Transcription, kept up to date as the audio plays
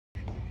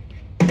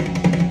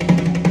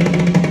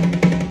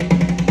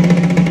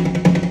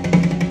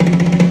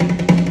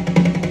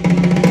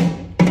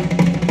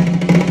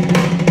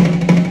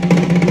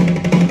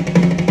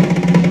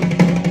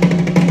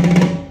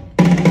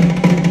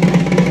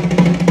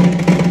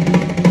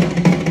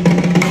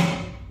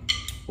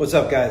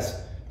What's up, guys?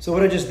 So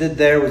what I just did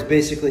there was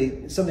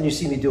basically something you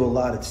see me do a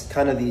lot. It's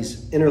kind of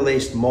these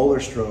interlaced molar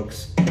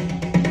strokes.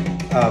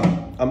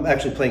 I'm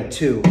actually playing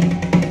two.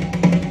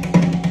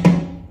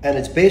 And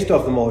it's based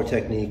off the molar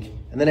technique.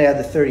 And then I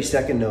add the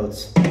 30-second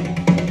notes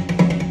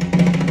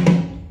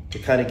to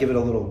kind of give it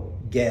a little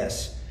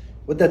gas.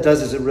 What that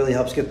does is it really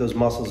helps get those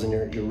muscles in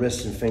your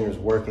wrists and fingers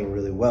working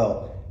really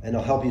well. And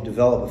it'll help you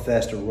develop a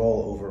faster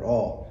roll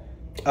overall.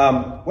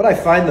 What I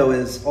find though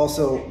is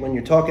also when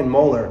you're talking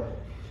molar,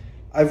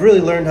 I've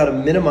really learned how to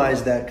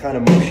minimize that kind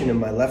of motion in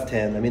my left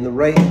hand. I mean, the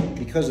right,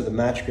 because of the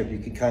match grip, you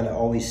can kind of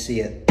always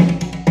see it.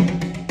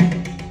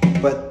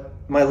 But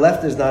my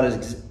left is not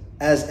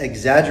as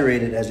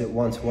exaggerated as it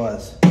once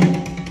was.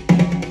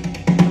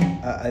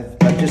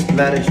 I've just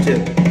managed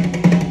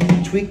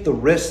to tweak the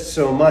wrist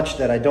so much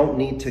that I don't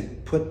need to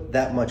put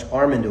that much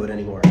arm into it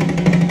anymore.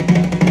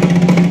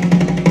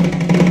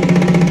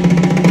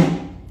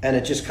 And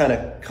it just kind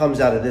of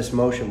comes out of this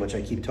motion, which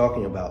I keep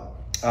talking about.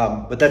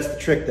 But that's the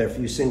trick there for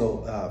you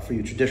for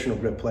you traditional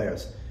grip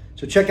players.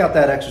 So check out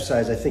that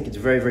exercise. I think it's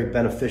very, very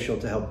beneficial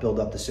to help build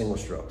up the single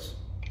strokes.